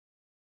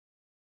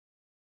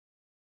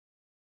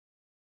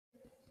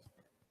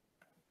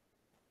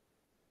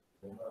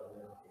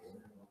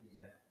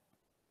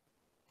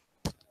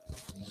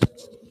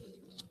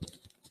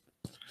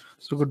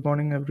So good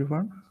morning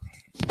everyone.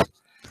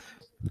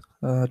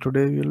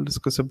 Today we will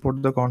discuss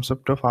about the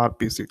concept of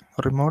RPC,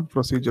 remote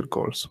procedure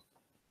calls.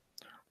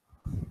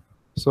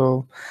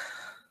 So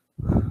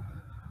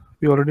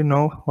we already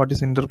know what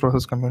is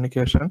inter-process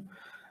communication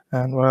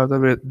and what are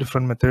the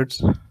different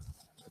methods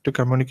to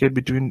communicate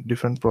between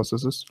different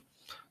processes.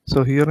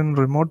 So here in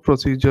remote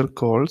procedure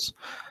calls,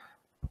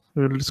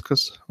 we will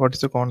discuss what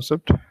is the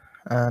concept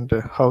and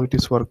how it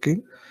is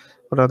working,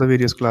 what are the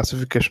various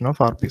classification of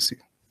RPC.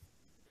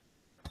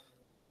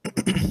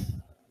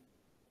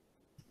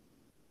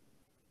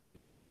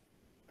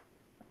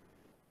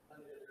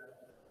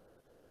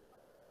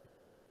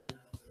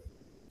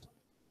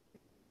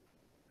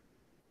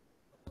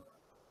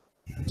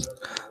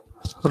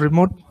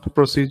 Remote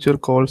procedure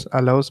calls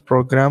allows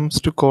programs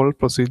to call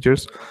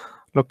procedures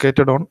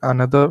located on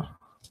another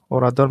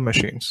or other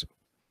machines.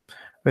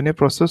 When a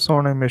process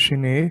on a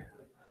machine A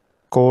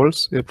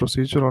calls a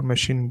procedure on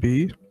machine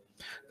B,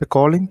 the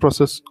calling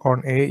process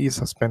on A is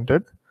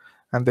suspended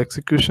and the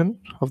execution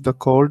of the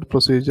called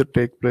procedure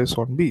takes place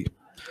on B.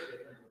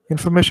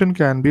 Information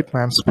can be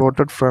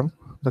transported from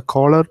the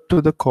caller to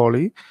the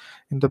callee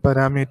in the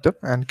parameter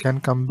and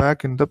can come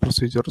back in the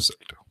procedure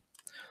result.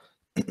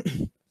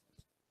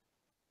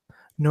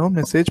 No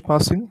message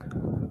passing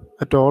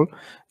at all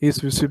is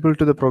visible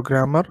to the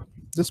programmer.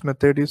 This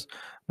method is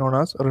known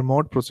as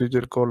remote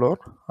procedure call or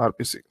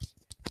RPC.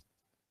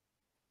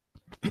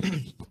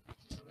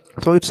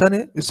 So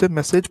it's a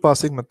message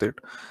passing method.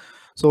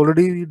 So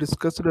already we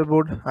discussed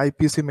about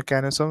IPC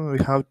mechanism. We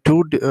have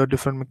two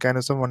different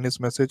mechanism. One is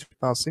message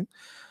passing,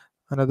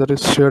 another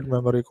is shared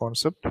memory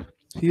concept.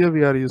 Here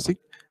we are using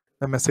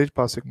a message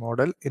passing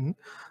model in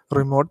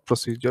remote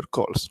procedure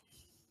calls.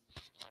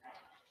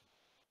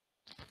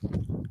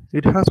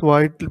 It has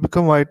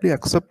become widely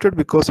accepted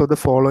because of the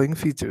following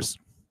features: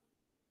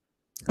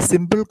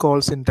 simple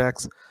call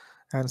syntax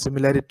and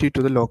similarity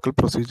to the local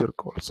procedure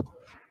calls.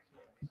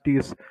 It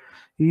is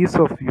ease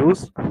of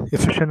use,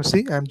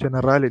 efficiency, and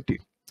generality.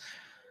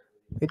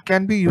 It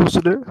can be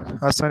used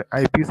as an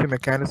IPC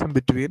mechanism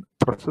between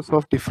processes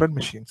of different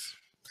machines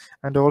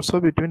and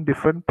also between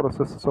different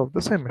processes of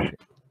the same machine.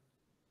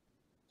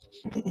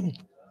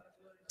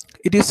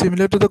 It is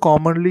similar to the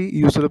commonly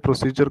used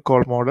procedure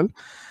call model.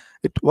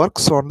 It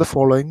works on the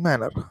following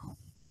manner.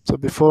 So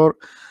before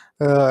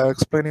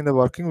explaining the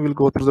working, we will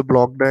go through the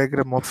block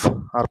diagram of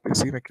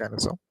RPC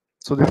mechanism.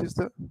 So this is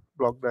the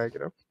block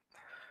diagram.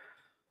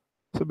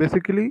 So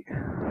basically,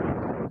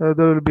 there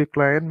will be a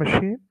client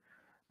machine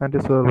and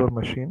a server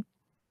machine.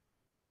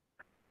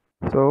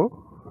 So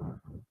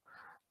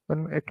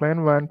when a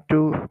client wants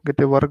to get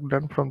a work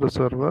done from the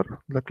server,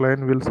 the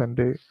client will send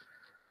a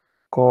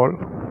call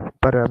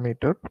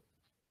parameter,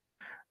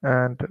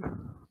 and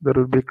there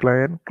will be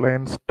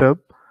client stub,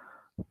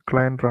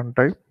 client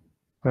runtime,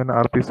 then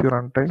RPC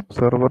runtime,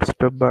 server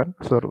stub, and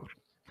server.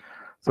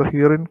 So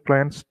here in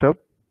client stub,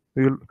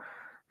 we will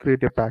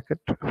create a packet,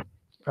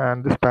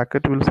 and this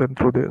packet will send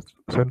through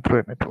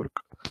a network.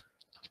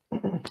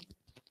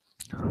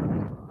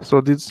 So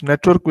this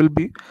network will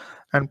be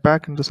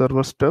unpacked in the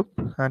server stub,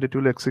 and it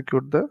will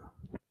execute the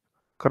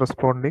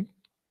corresponding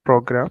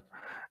program,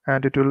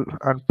 and it will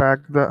unpack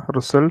the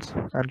results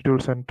and it will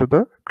send to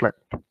the client.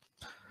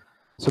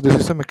 So this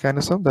is a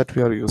mechanism that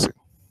we are using.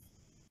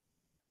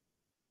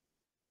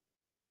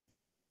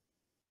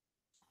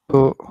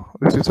 So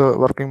this is a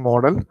working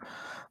model.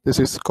 This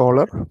is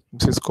caller,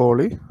 this is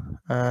callee,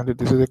 and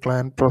this is a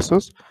client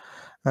process,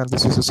 and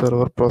this is a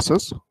server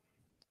process.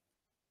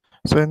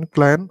 So in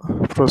client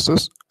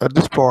process, at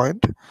this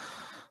point,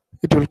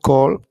 it will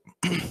call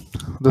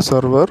the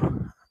server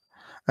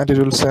and it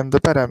will send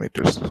the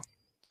parameters.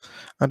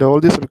 And all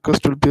these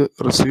requests will be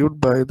received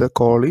by the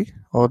callee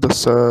or the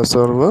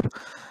server.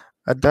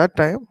 At that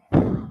time,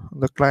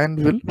 the client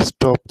will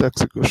stop the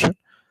execution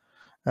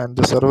and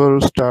the server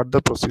will start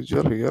the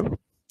procedure here.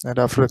 And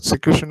after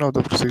execution of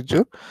the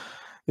procedure,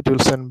 it will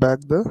send back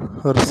the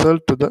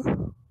result to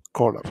the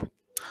caller.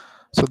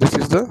 So this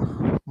is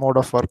the mode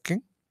of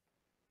working.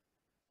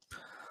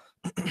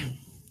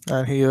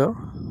 And here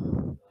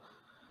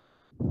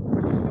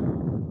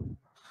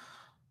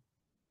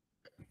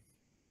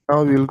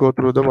now we will go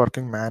through the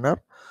working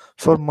manner.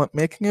 For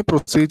making a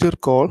procedure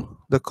call,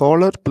 the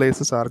caller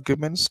places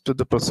arguments to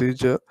the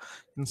procedure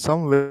in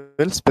some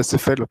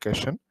well-specified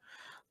location.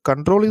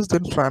 Control is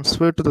then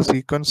transferred to the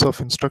sequence of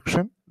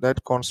instruction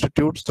that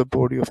constitutes the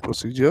body of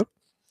procedure.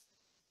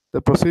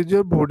 The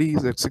procedure body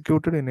is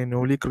executed in a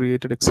newly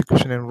created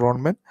execution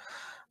environment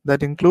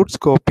that includes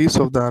copies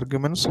of the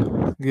arguments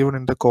given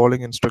in the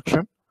calling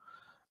instruction.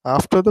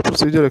 After the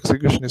procedure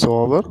execution is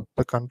over,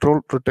 the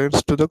control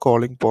returns to the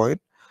calling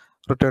point,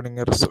 returning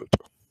a result.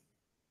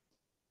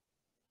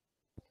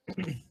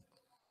 Okay.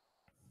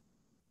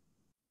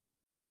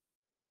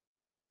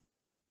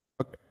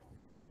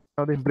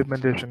 Now the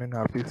implementation in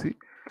RPC.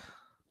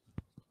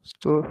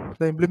 So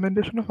the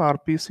implementation of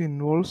RPC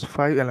involves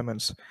 5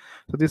 elements.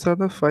 So these are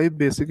the 5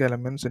 basic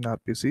elements in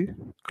RPC: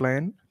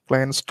 client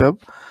stub,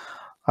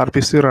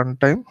 RPC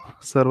runtime,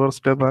 server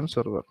stub, and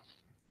server.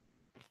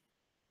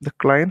 The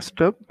client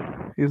stub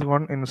is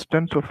one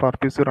instance of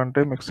RPC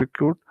runtime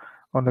execute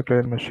on the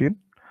client machine.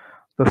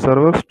 The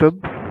server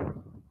stub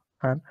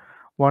and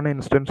one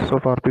instance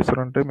of RPC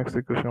runtime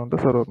execution on the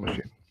server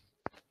machine.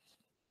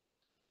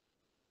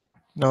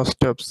 Now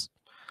stubs.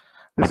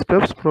 The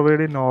stubs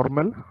provide a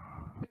normal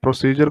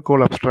procedure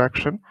call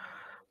abstraction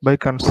by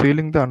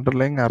concealing the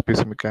underlying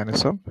RPC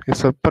mechanism. A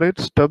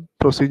separate stub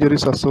procedure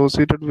is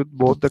associated with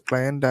both the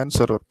client and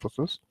server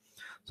process.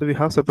 So we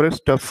have separate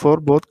stub for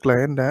both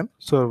client and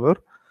server.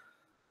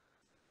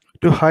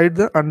 To hide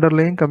the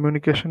underlying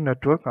communication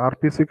network,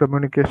 RPC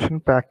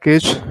communication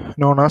package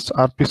known as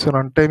RPC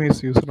runtime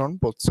is used on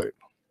both sides.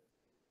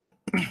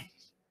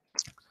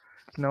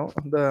 Now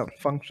the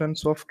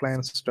functions of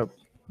client stub.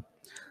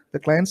 The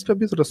client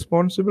stub is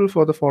responsible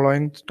for the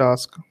following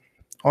task.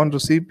 On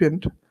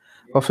recipient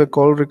of a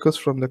call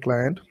request from the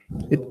client,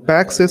 it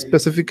packs a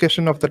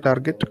specification of the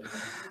target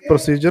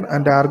procedure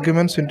and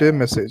arguments into a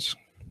message.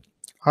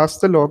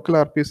 Asks the local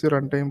RPC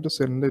runtime to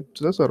send it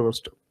to the server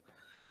stub.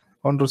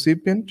 On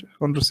receipt,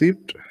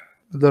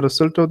 the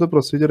result of the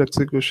procedure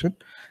execution,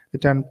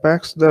 it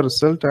unpacks the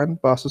result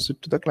and passes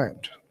it to the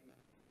client.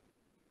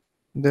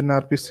 Then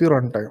RPC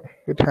runtime.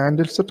 It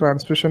handles the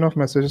transmission of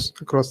messages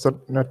across the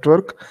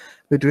network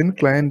between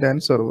client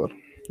and server.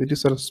 It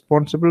is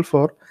responsible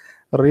for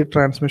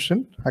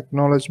retransmission,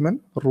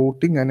 acknowledgement,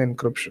 routing, and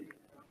encryption.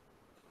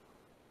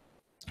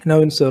 Now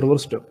in server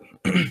step.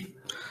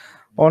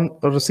 On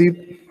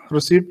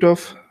receipt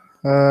of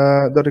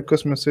the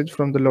request message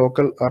from the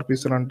local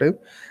RPC runtime,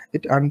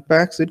 it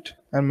unpacks it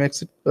and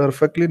makes it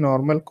perfectly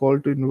normal call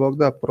to invoke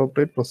the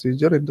appropriate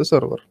procedure in the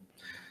server.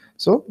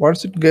 So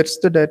once it gets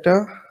the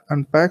data,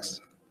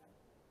 unpacks,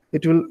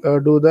 it will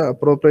do the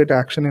appropriate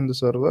action in the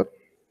server.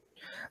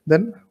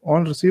 Then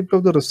on receipt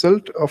of the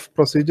result of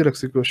procedure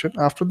execution,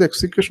 after the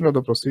execution of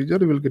the procedure,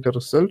 you will get a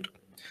result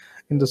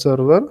in the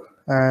server,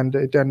 and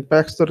it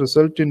unpacks the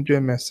result into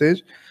a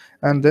message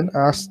and then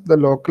asks the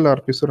local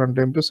RPC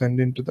runtime to send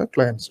into the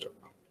client step.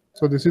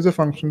 So this is the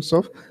functions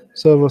of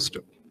server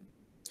step.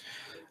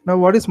 Now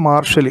what is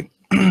marshalling?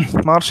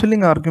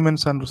 Marshalling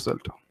arguments and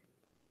result.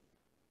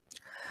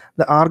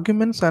 The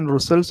arguments and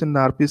results in the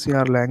RPC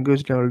are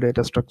language level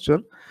data structure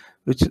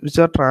which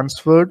are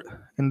transferred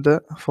in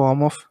the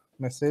form of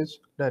message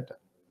data.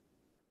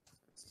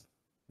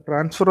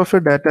 Transfer of a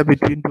data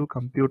between two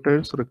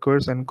computers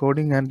requires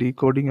encoding and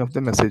decoding of the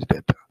message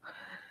data.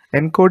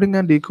 Encoding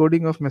and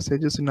decoding of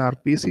messages in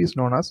RPC is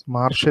known as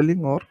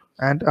marshalling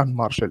and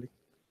unmarshalling.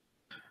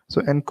 So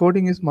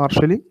encoding is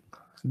marshalling,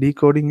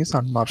 decoding is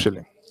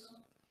unmarshalling.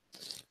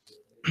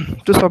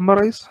 To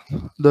summarize,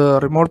 the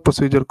remote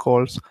procedure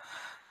calls,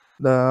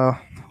 the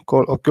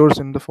call occurs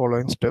in the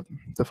following step.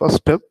 The first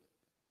step,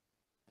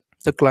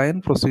 the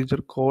client procedure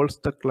calls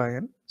the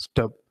client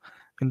stub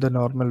in the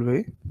normal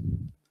way.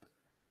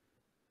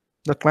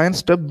 The client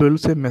stub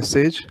builds a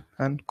message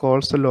and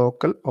calls the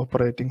local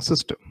operating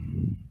system.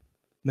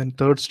 Then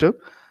third step,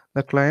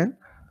 the client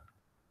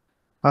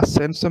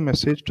sends a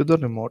message to the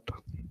remote.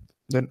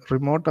 Then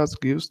remote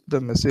gives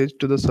the message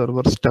to the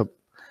server stub.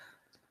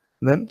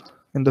 Then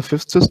in the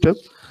fifth step,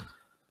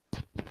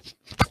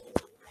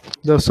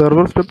 the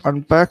server step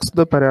unpacks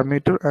the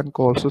parameter and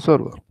calls the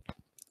server.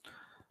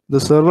 The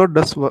server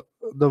does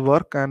the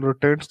work and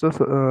returns the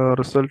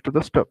result to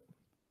the stub.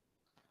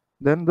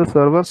 Then the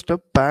server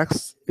step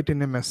packs it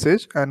in a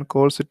message and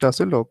calls it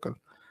as a local.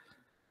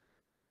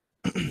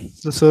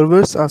 The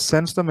servers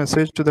sends the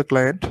message to the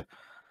client.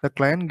 The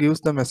client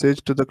gives the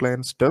message to the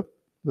client step.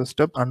 The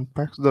step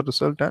unpacks the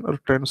result and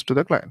returns to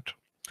the client.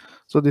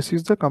 So this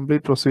is the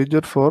complete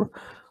procedure for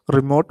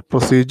remote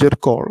procedure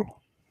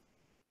call.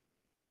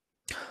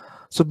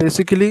 So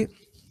basically,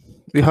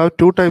 we have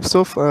two types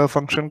of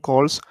function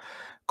calls,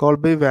 call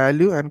by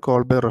value and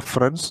call by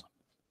reference.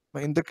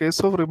 In the case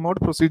of remote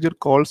procedure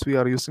calls, we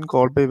are using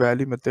call by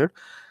value method,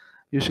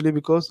 usually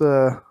because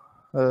the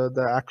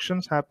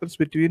actions happens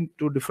between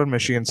two different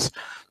machines,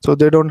 so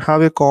they don't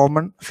have a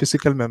common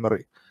physical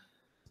memory.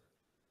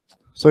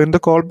 So in the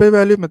call by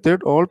value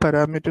method, all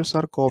parameters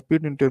are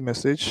copied into a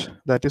message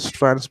that is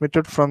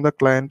transmitted from the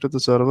client to the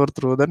server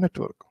through the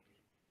network.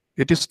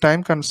 It is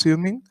time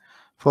consuming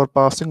for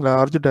passing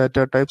large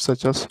data types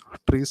such as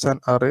trees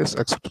and arrays,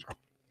 etc.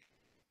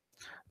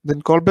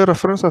 Then call by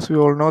reference, as we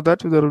all know that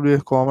there will be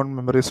a common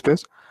memory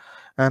space,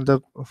 and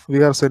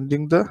we are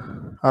sending the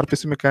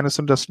RPC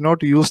mechanism does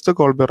not use the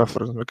call by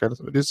reference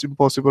mechanism. It is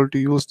impossible to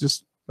use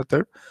this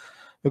method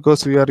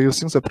because we are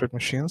using separate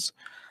machines.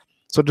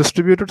 So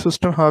distributed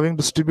system having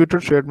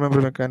distributed shared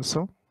memory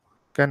mechanism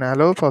can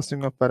allow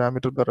passing of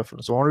parameter by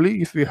reference.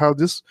 Only if we have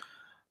this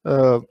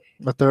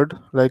method,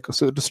 like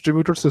a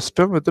distributed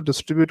system with a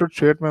distributed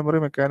shared memory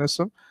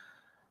mechanism,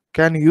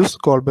 can use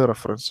call by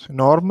reference.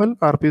 Normal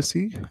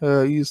RPC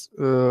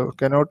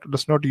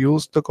does not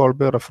use the call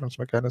by reference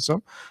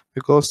mechanism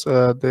because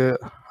they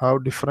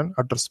have different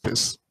address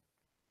space.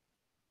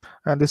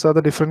 And these are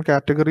the different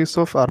categories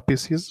of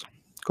RPCs: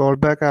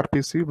 callback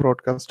RPC,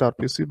 broadcast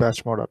RPC,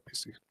 batch mode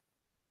RPC.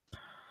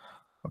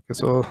 Okay,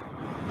 so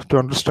to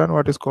understand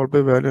what is call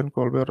by value and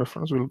call by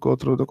reference, we'll go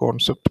through the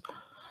concept.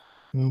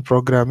 in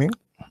programming.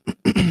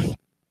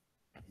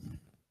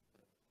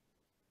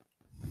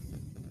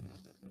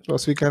 So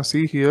as we can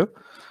see here,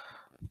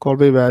 call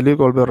by value,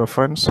 call by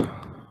reference,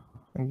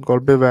 and call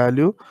by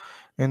value.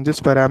 In this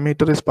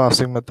parameter is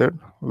passing method.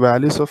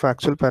 Values of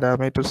actual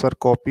parameters are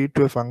copied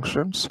to a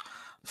function's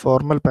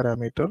formal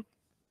parameter,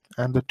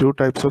 and the two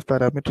types of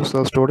parameters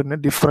are stored in a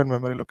different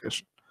memory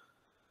location.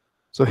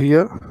 So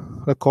here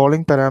the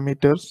calling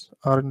parameters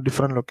are in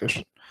different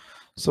location.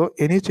 So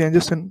any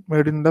changes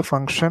made in the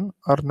function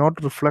are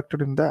not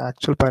reflected in the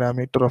actual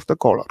parameter of the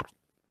caller.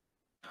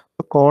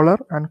 The caller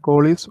and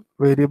callee's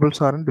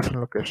variables are in different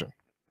location.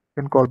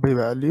 In call by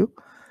value,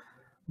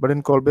 but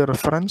in call by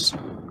reference,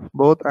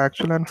 both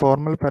actual and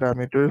formal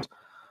parameters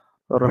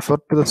refer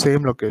to the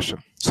same location.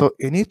 So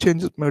any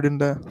changes made in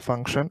the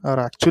function are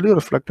actually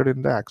reflected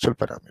in the actual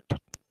parameter.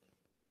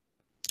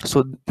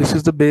 So this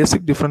is the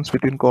basic difference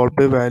between call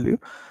by value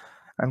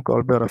and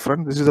call by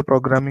reference. This is a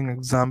programming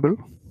example.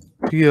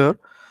 Here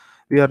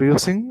we are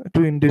using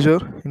two integer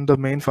in the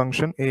main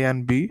function a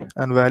and b,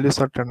 and values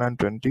are 10 and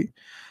 20.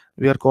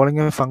 We are calling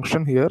a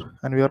function here,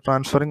 and we are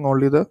transferring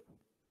only the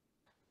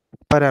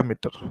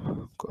parameter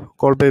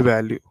called by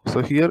value.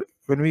 So here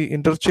when we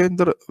interchange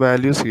the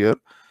values here,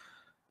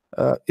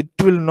 it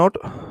will not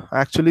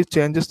actually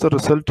changes the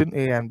result in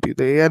a and b.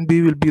 The a and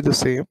b will be the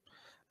same,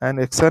 and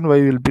x and y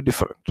will be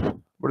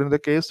different. But in the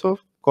case of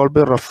call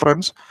by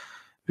reference,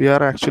 we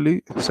are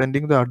actually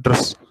sending the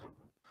address.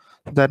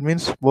 That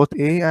means both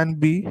a and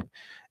b,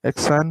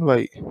 x and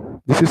y,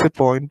 this is a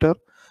pointer.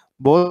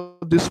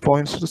 Both these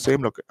points to the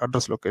same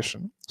address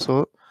location.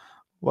 So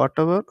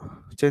whatever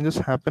changes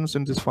happens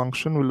in this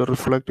function will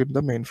reflect in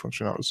the main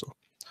function also.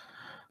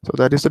 So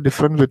that is the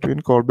difference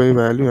between call by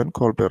value and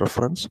call by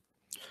reference.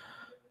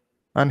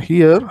 And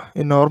here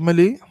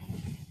normally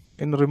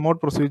in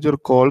remote procedure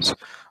calls,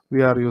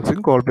 we are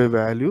using call by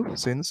value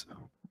since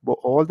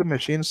all the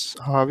machines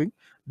having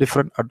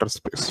different address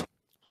space.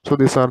 So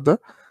these are the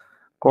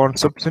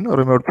concepts in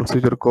remote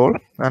procedure call,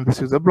 and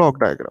this is the block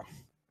diagram.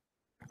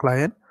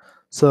 Client,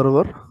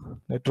 server,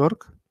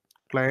 network,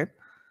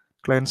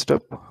 client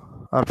step,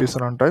 RPC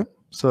runtime,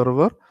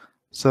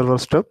 server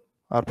step,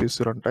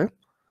 RPC runtime.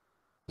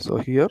 So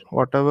here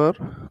whatever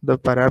the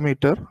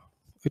parameter,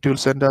 it will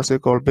send as a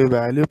call by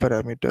value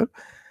parameter.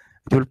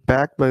 It will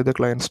pack by the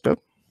client step,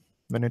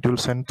 then it will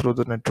send through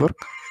the network.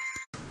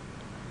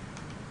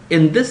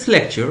 In this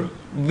lecture,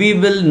 we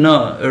will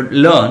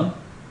learn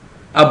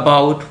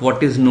about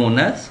what is known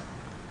as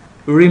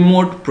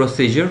remote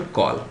procedure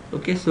call.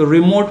 Okay, so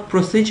remote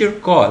procedure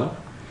call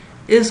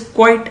is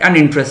quite an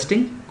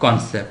interesting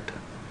concept,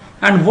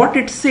 and what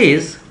it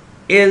says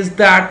is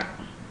that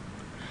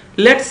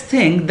let's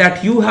think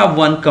that you have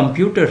one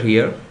computer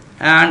here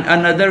and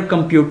another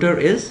computer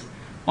is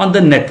on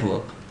the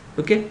network.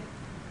 Okay,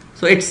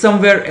 so it's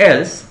somewhere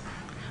else,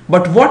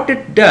 but what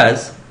it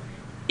does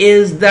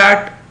is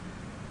that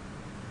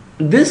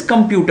this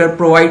computer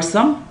provides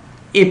some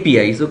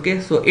APIs. Okay,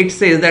 so it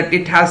says that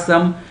it has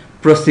some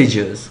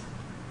procedures.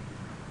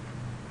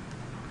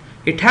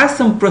 It has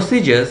some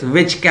procedures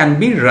which can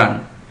be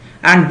run,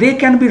 and they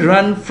can be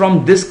run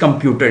from this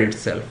computer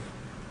itself,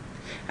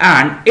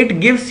 and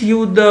it gives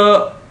you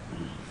the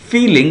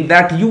feeling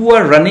that you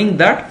are running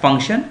that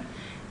function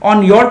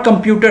on your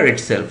computer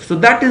itself. So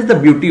that is the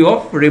beauty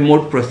of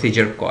remote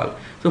procedure call.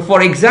 So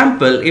for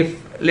example,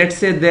 if let's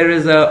say there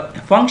is a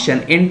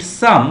function int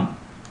sum,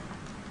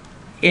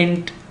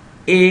 int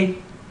a,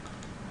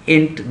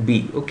 int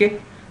b.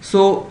 Okay,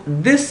 so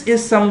this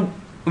is some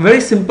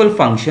very simple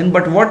function,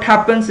 but what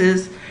happens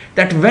is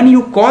that when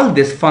you call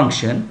this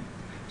function,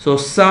 so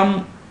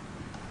sum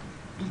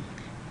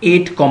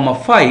 8 comma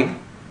 5,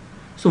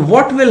 so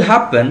what will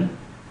happen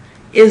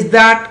is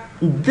that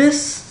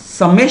this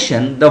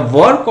summation, the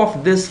work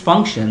of this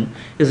function,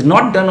 is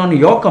not done on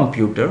your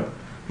computer,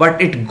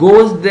 but it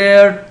goes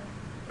there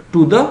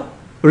to the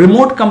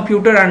remote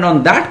computer, and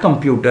on that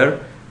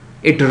computer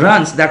it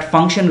runs, that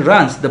function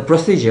runs the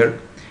procedure,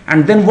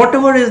 and then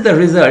whatever is the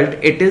result,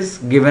 it is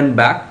given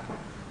back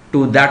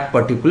to that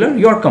particular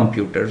your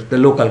computer, the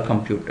local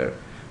computer.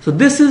 So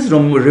this is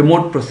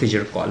remote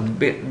procedure call.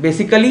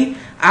 Basically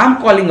I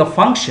am calling a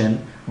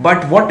function,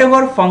 but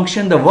whatever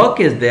function the work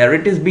is there,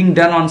 it is being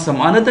done on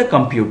some another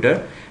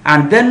computer,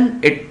 and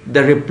then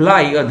the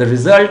reply or the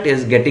result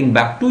is getting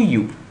back to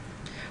you.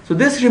 So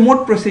this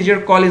remote procedure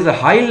call is a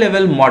high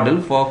level model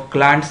for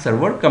client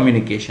server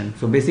communication.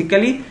 So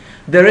basically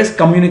there is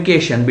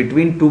communication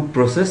between two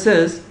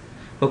processes,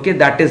 okay,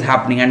 that is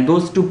happening, and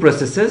those two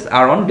processes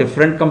are on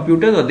different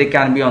computers, or they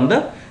can be on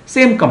the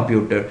same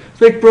computer.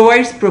 So it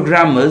provides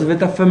programmers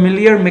with a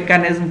familiar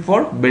mechanism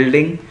for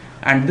building,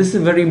 and this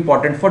is very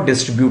important for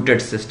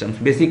distributed systems.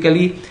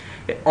 Basically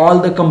all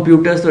the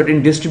computers are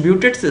in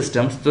distributed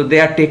systems, so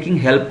they are taking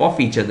help of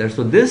each other.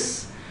 So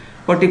this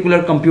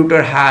particular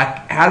computer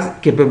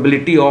has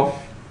capability of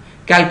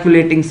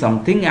calculating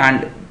something,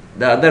 and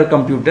the other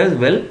computers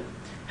will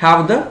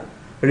have the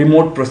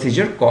remote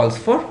procedure calls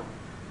for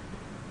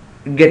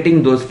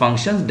getting those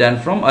functions done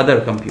from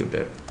other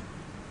computer.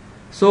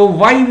 So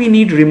why we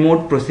need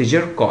remote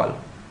procedure call?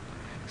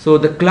 So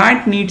the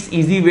client needs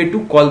easy way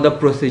to call the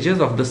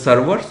procedures of the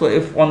server. So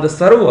if on the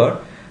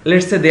server,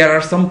 let's say there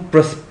are some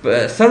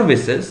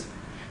services,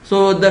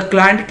 so the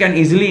client can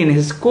easily, in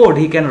his code,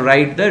 he can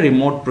write the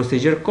remote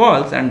procedure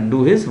calls and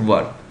do his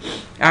work.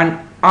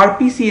 And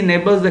RPC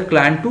enables the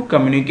client to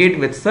communicate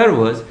with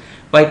servers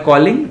by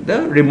calling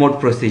the remote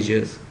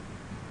procedures,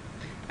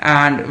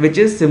 and which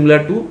is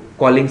similar to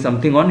calling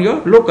something on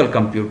your local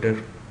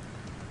computer.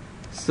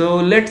 So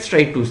let's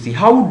try to see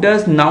how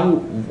does now,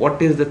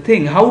 what is the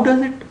thing, how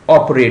does it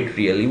operate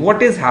really,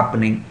 what is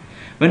happening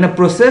when a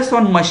process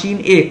on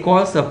machine A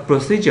calls a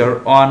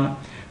procedure on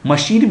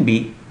machine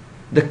B.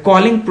 The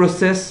calling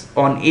process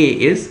on A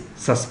is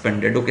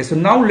suspended. Okay, so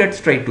now let's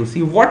try to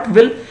see what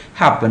will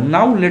happen.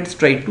 Now let's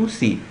try to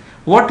see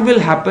what will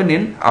happen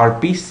in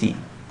RPC.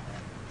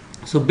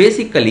 So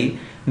basically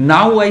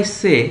now I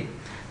say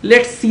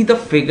let's see the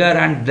figure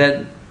and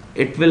then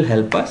it will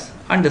help us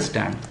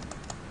understand.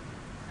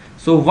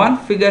 So one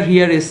figure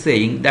here is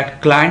saying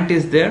that client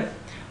is there.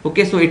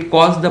 Okay, so it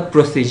calls the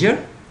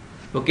procedure.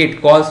 Okay,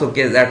 it calls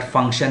that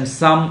function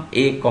sum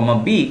A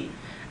comma B,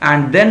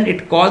 and then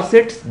it calls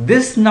it.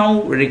 This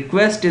now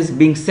request is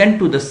being sent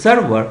to the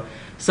server.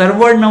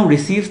 Server now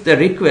receives the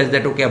request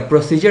that a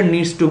procedure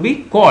needs to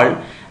be called,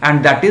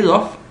 and that is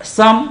of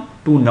sum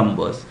two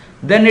numbers.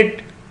 Then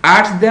it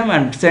adds them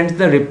and sends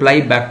the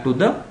reply back to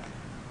the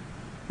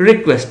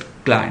request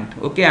client.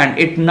 Okay, and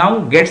it now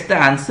gets the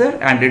answer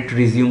and it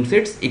resumes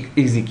its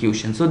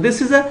execution. So this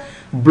is a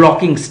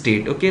blocking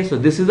state. Okay, so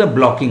this is a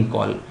blocking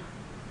call,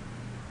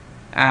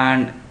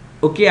 and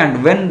okay,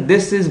 and when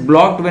this is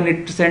blocked, when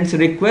it sends a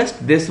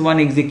request, this one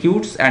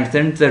executes and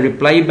sends a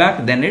reply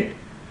back, then it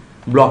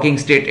blocking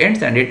state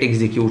ends and it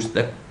executes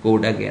the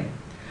code again.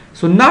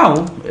 So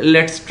now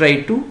let's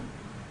try to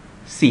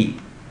see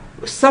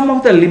some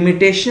of the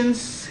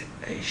limitations.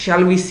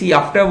 Shall we see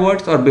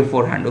afterwards or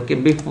beforehand? Okay,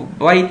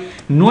 by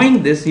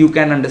knowing this you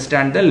can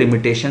understand the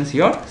limitations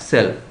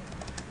yourself.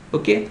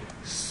 Okay,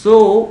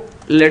 so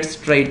let's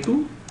try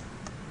to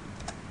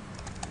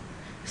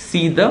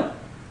see the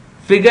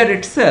figure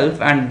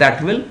itself and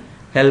that will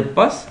help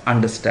us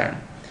understand.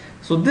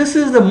 So this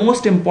is the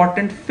most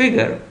important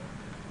figure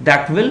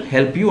that will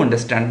help you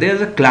understand. There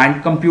is a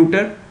client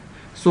computer.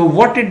 So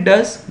what it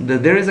does,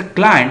 there is a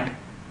client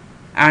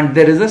and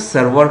there is a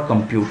server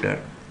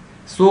computer.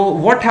 So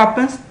what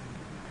happens,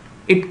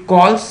 it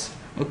calls,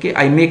 okay,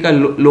 I make a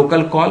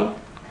local call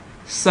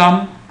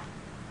sum,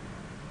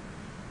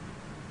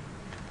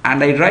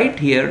 and I write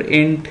here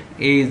int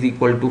A is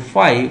equal to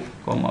 5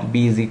 comma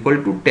B is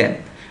equal to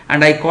 10,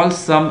 and I call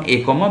sum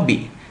A comma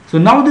B. So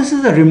now this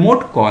is a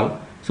remote call.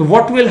 So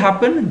what will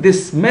happen,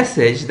 this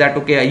message that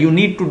okay, you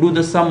need to do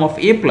the sum of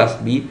A plus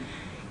B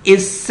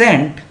is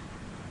sent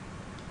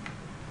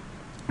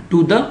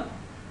to the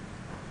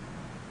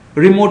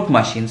remote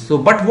machine. So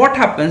but what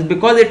happens,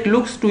 because it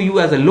looks to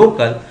you as a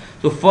local,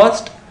 so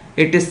first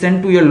it is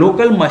sent to your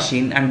local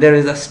machine and there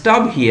is a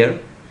stub here,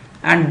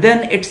 and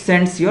then it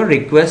sends your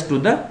request to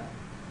the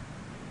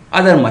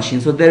other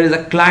machine. So there is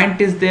a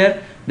client is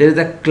there is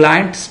a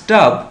client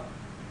stub,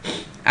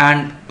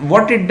 and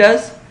what it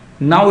does,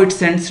 now it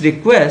sends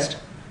request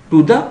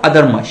to the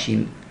other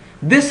machine.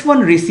 This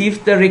one receives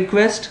the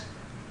request.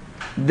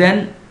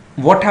 Then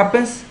what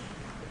happens,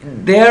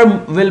 there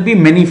will be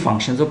many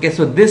functions. Okay,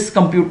 so this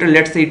computer,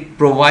 let's say it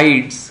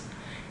provides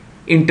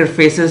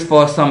interfaces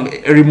for some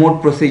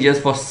remote procedures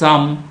for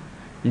some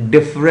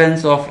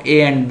difference of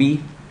A and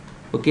B.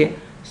 Okay,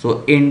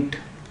 so int,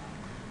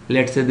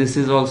 let's say this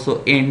is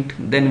also int.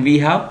 Then we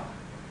have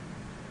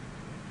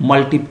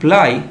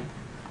multiply,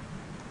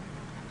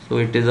 so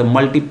it is a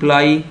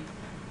multiply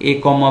A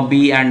comma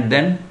B, and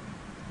then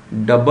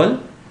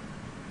double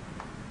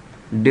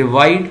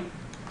divide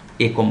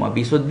A comma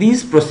B. So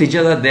these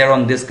procedures are there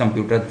on this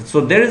computer.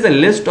 So there is a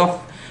list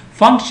of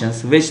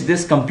functions which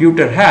this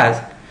computer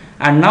has,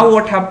 and now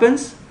what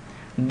happens,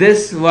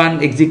 this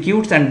one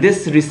executes and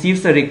this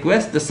receives a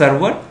request, the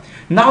server.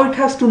 Now it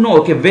has to know,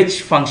 okay,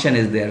 which function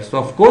is there. So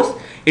of course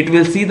it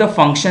will see the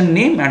function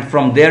name, and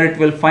from there it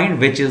will find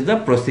which is the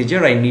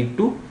procedure I need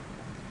to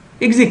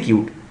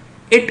execute.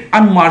 It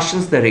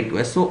unmarshals the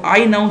request. So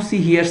I now see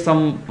here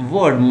some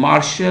word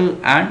marshal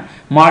and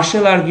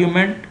marshal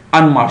argument,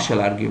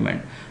 unmarshal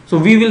argument. So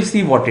we will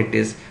see what it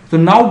is. So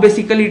now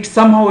basically it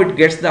somehow it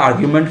gets the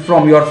argument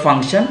from your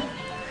function,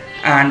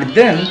 and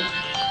then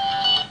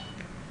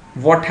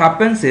what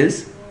happens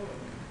is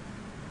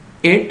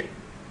it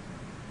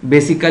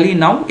basically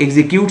now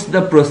executes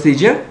the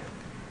procedure,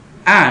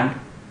 and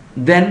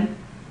then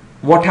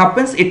what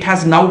happens, it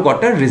has now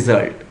got a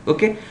result.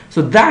 Okay,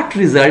 so that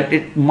result,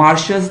 it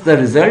marshals the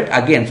result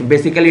again. So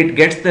basically it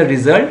gets the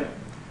result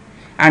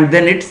and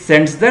then it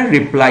sends the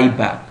reply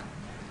back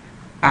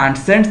and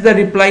sends the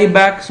reply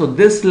back. So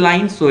this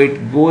line, so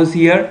it goes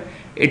here,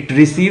 it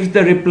receives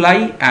the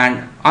reply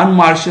and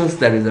unmarshals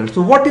the result.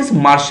 So what is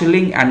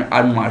marshalling and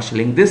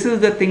unmarshalling? This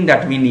is the thing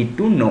that we need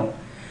to know.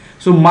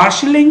 So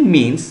marshalling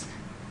means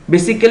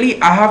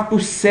basically I have to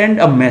send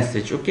a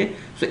message. Okay,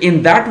 so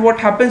in that what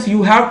happens,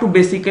 you have to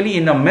basically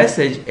in a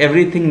message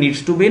everything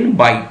needs to be in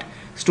byte.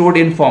 stored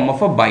in form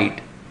of a byte.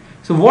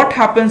 So what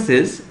happens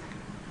is,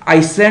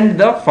 I send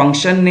the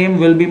function name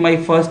will be my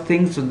first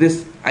thing. So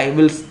this I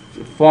will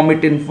form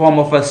it in form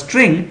of a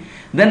string.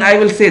 Then I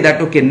will say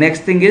that okay,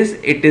 next thing is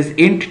it is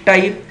int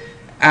type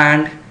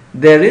and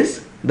there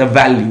is the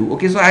value.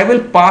 Okay, so I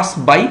will pass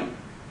by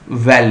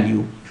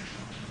value.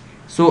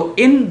 So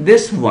in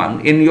this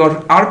one, in your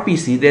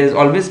RPC, there is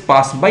always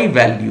pass by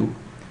value.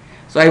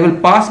 So I will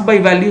pass by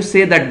value,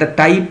 say that the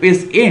type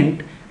is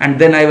int, and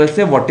then I will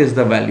say what is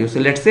the value. So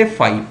let's say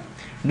 5.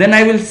 Then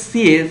I will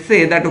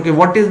say that okay,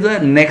 what is the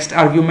next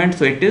argument?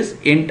 So it is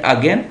int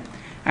again,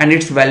 and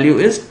its value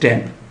is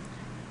 10.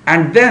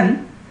 And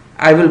then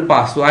I will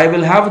pass. So I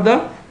will have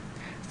the,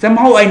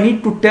 somehow I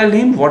need to tell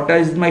him what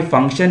is my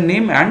function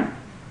name and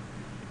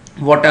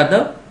what are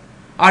the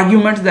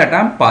arguments that I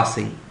am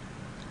passing.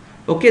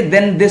 Okay,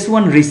 then this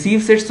one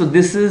receives it. So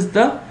this is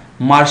the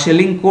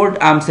marshalling code.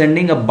 I am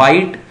sending a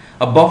byte,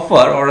 a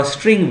buffer or a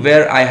string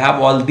where I have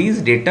all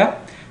these data.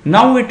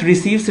 Now it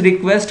receives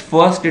request.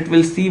 First it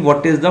will see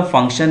what is the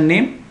function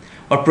name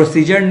or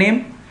procedure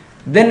name.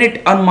 Then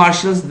it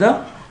unmarshals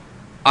the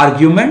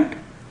argument.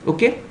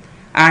 Okay,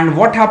 and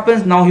what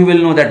happens now, he will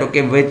know that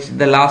okay, which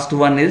the last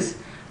one is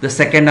the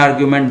second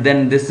argument,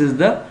 then this is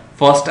the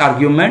first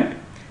argument.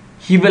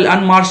 He will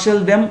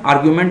unmarshal them,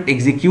 argument,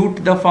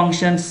 execute the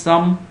function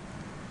sum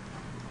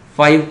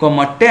 5,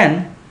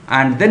 10,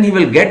 and then he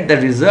will get the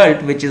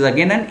result, which is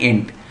again an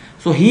int.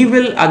 So he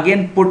will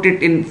again put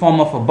it in form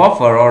of a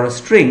buffer or a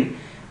string.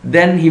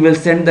 Then he will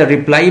send the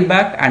reply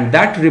back, and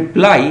that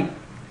reply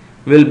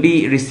will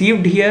be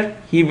received here.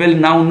 He will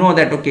now know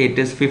that okay, it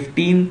is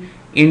 15,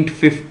 int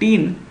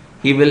 15.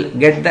 He will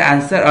get the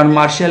answer,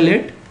 unmarshal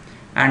it,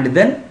 and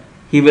then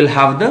he will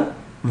have the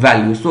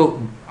value.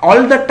 So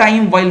all the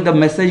time while the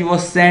message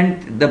was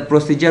sent, the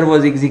procedure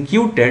was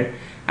executed,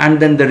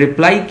 and then the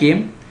reply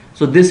came.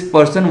 So this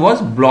person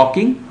was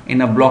blocking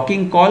in a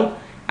blocking call,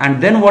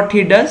 and then what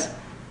he does,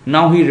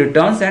 now he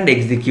returns and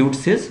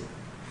executes his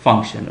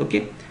function.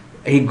 Okay,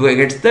 he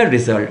gets the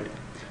result.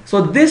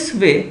 So this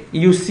way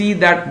you see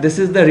that this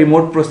is the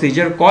remote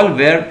procedure call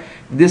where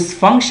this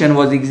function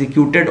was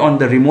executed on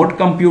the remote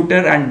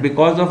computer, and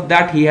because of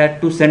that he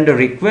had to send a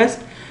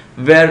request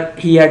where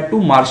he had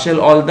to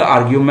marshal all the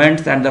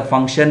arguments and the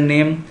function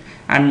name,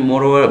 and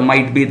moreover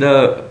might be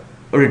the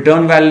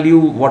return value,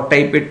 what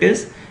type it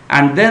is,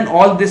 and then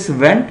all this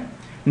went.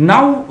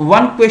 Now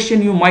one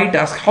question you might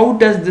ask, how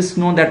does this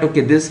know that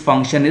okay, this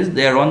function is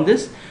there on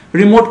this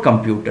remote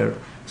computer?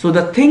 So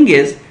the thing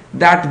is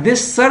that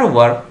this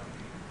server,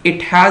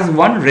 it has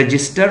one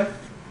register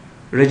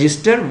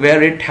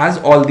where it has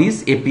all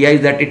these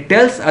APIs that it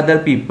tells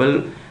other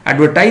people,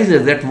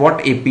 advertises that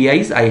what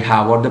APIs I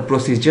have or the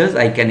procedures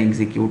I can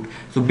execute.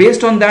 So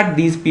based on that,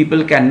 these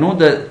people can know,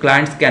 the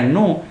clients can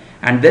know,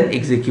 and then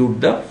execute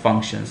the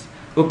functions.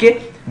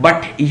 Okay,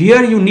 but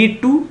here you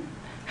need to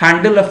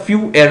handle a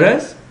few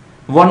errors.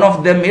 One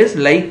of them is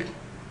like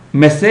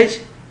message,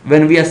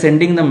 when we are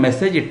sending the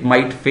message it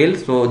might fail.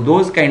 So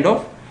those kind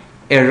of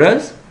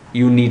errors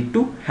you need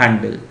to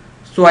handle.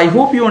 So I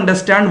hope you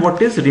understand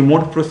what is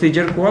remote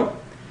procedure call.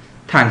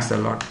 Thanks a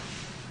lot.